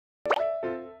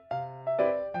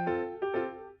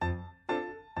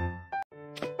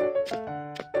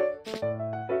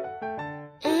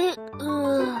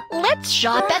Let's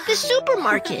shop at the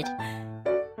supermarket.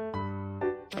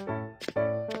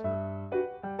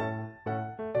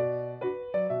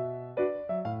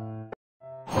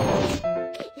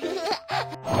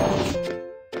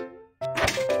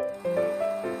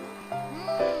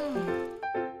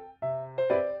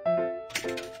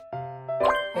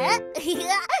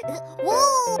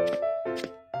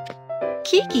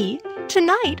 Kiki,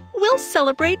 tonight we'll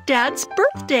celebrate Dad's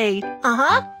birthday.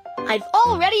 Uh-huh. I've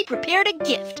already prepared a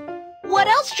gift. What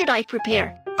else should I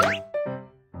prepare?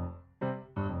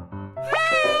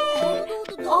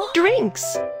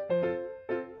 Drinks.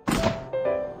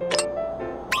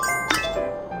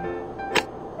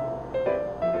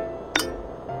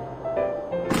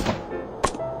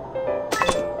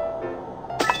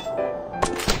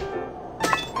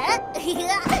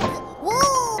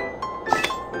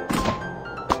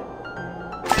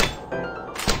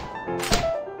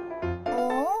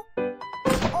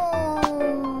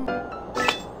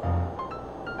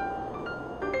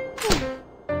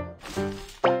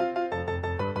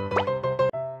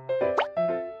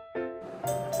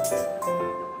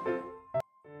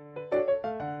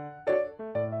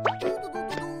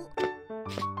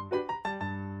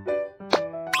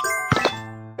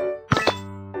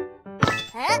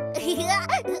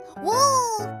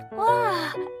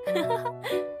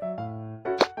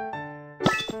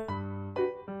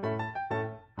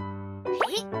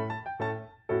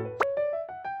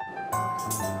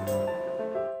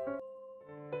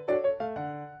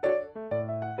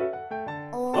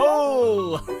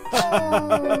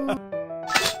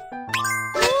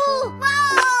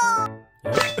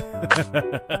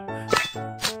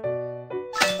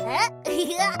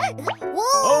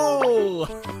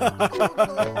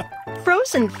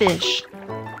 Frozen fish.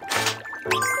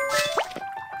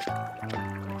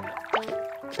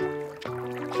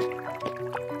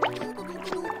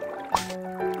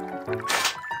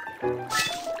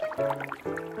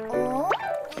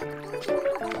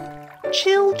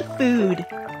 Chilled food.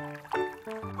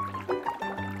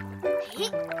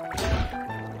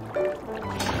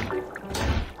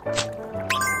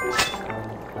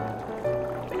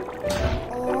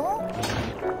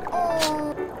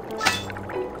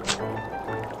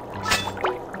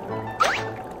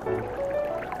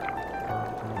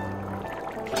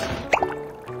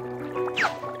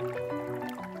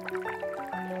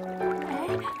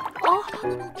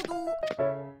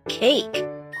 Cake.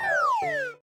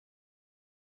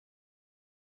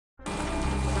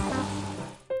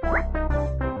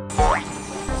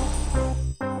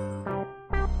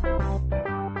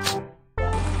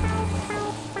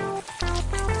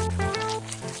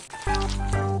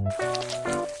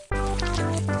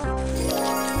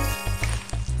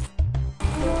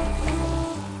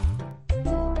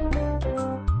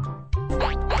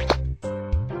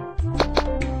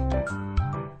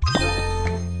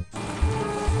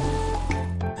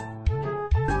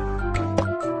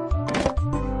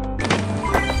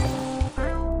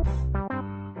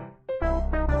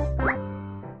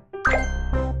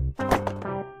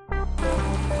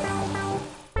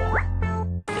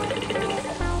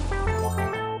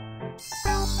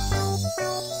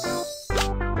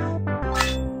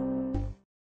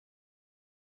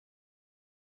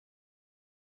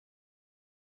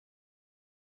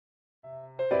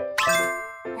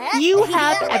 You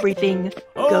have everything.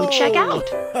 Go check out.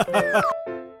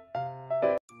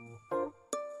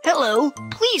 Hello,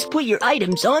 please put your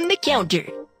items on the counter.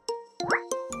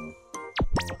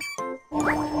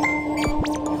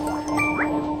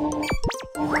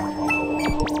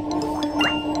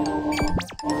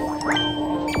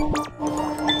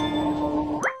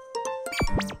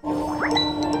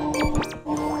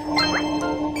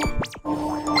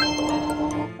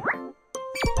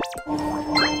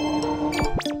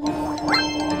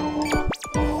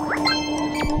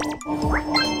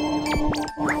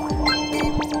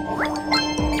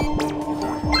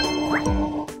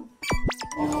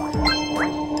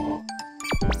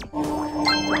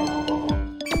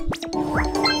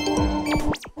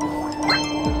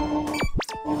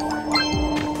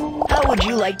 How would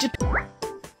you like to...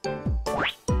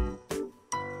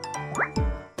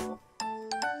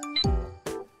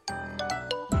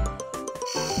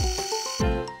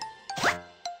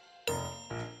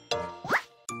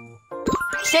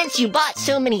 Since you bought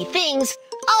so many things,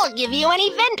 I'll give you an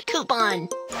event coupon.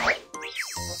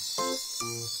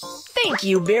 Thank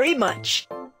you very much.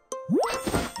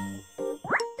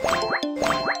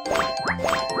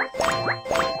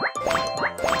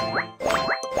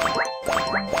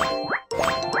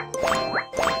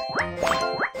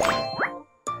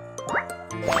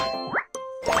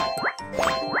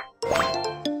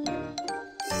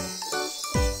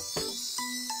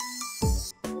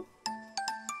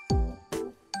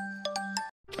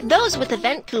 those with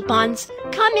event coupons,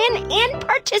 come in and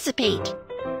participate.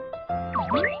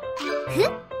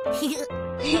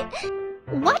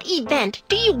 What event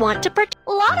do you want to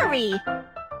Lottery!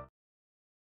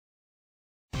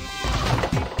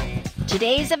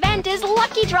 Today's event is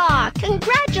Lucky Draw!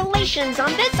 Congratulations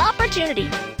on this opportunity!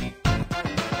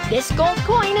 This gold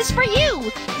coin is for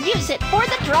you! Use it for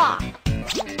the draw!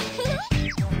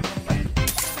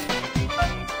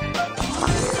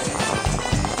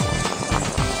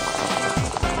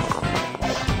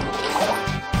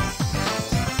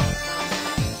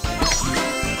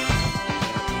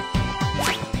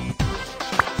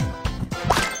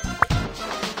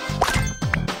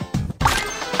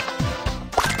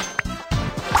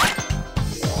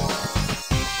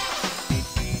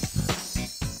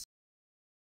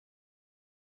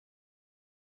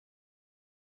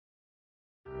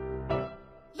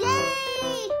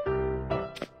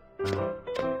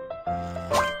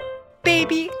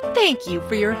 Baby, thank you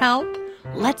for your help.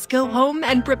 Let's go home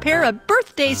and prepare a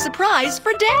birthday surprise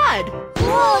for Dad.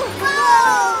 Whoa,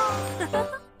 go!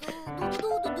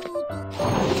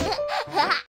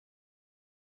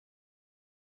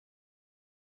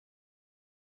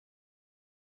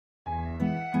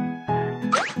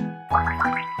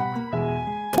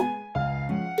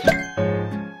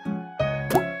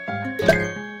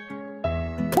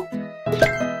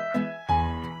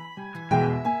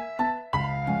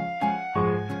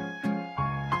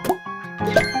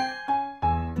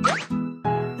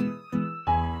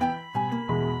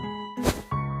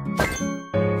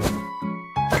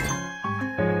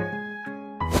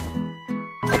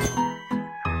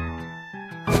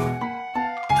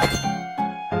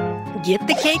 Get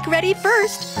the cake ready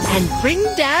first and bring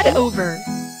Dad over.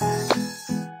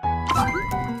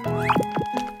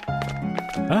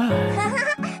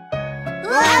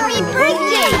 Happy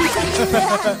birthday!